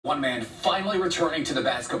One man finally returning to the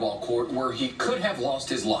basketball court where he could have lost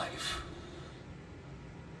his life.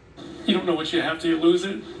 You don't know what you have till you lose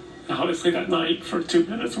it. Honestly, that night for 2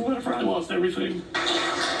 minutes or whatever, I lost everything.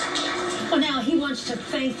 Well, now he wants to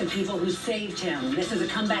thank the people who saved him. This is a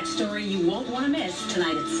comeback story you won't want to miss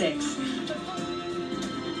tonight at 6.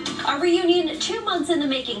 A reunion 2 months in the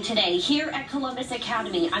making today here at Columbus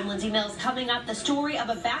Academy. I'm Lindsay Mills. Coming up, the story of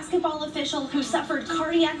a basketball official who suffered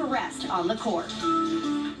cardiac arrest on the court.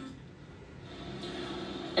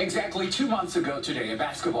 Exactly 2 months ago today, a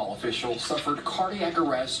basketball official suffered cardiac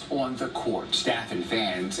arrest on the court. Staff and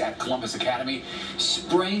fans at Columbus Academy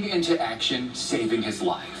sprang into action, saving his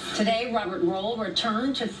life. Today, Robert Roll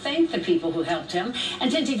returned to thank the people who helped him, and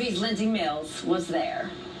 10 TV's Lindsay Mills was there.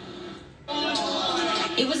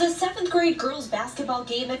 It was a 7th grade girls basketball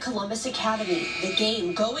game at Columbus Academy. The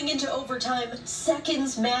game going into overtime,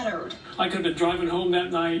 seconds mattered. I could have been driving home that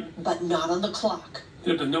night. But not on the clock.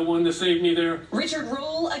 There'd been no one to save me there. Richard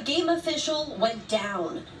Roll, a game official, went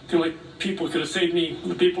down. The only people who could have saved me,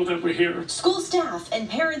 the people that were here. School staff and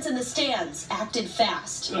parents in the stands acted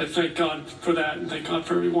fast. I thank God for that, and thank God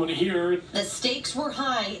for everyone here. The stakes were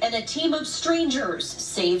high, and a team of strangers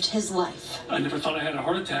saved his life. I never thought I had a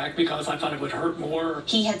heart attack because I thought it would hurt more.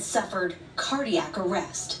 He had suffered cardiac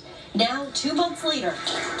arrest. Now, 2 months later,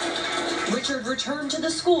 Richard returned to the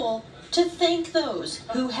school to thank those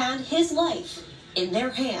who had his life in their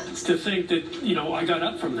hands. To think that, I got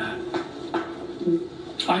up from that.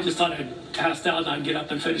 I just thought I'd passed out and I'd get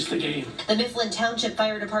up and finish the game. The Mifflin Township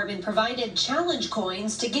Fire Department provided challenge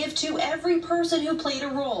coins to give to every person who played a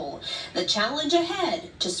role. The challenge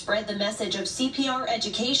ahead to spread the message of CPR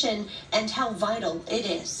education and how vital it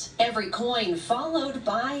is. Every coin followed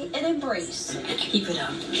by an embrace. Keep it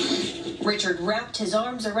up. Richard wrapped his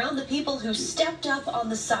arms around the people who stepped up on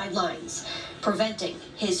the sidelines, preventing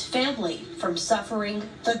his family from suffering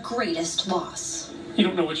the greatest loss. You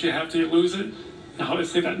don't know what you have till you lose it.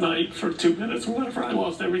 Honestly, that night for 2 minutes or whatever, I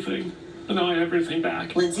lost everything. And now I have everything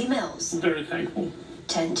back. Lindsay Mills. I'm very thankful.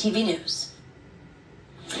 10 TV News.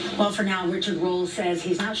 Well, for now, Richard Roll says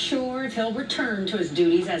he's not sure if he'll return to his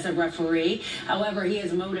duties as a referee. However, he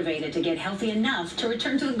is motivated to get healthy enough to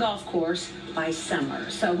return to the golf course by summer.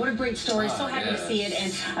 So what a great story. So happy to see it.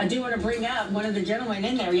 And I do want to bring up one of the gentlemen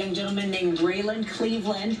in there, a young gentleman named Raylan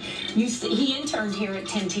Cleveland. He interned here at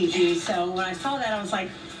 10 TV. So when I saw that, I was like,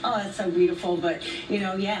 oh, that's so beautiful. But,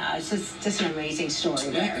 yeah, it's just an amazing story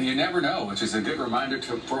there. Yeah, and you never know, which is a good reminder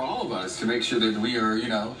for all of us to make sure that we are,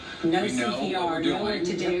 know what CPR, we're doing. know what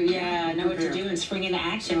to do. Yeah, know what to do and spring into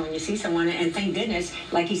action when you see someone. And thank goodness,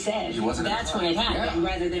 like he said, that's when it happened,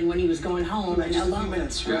 rather than when he was going home and just alone. a few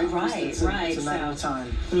minutes, right? Right. It's a matter of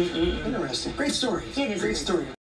time. Interesting. Great story. It is great story.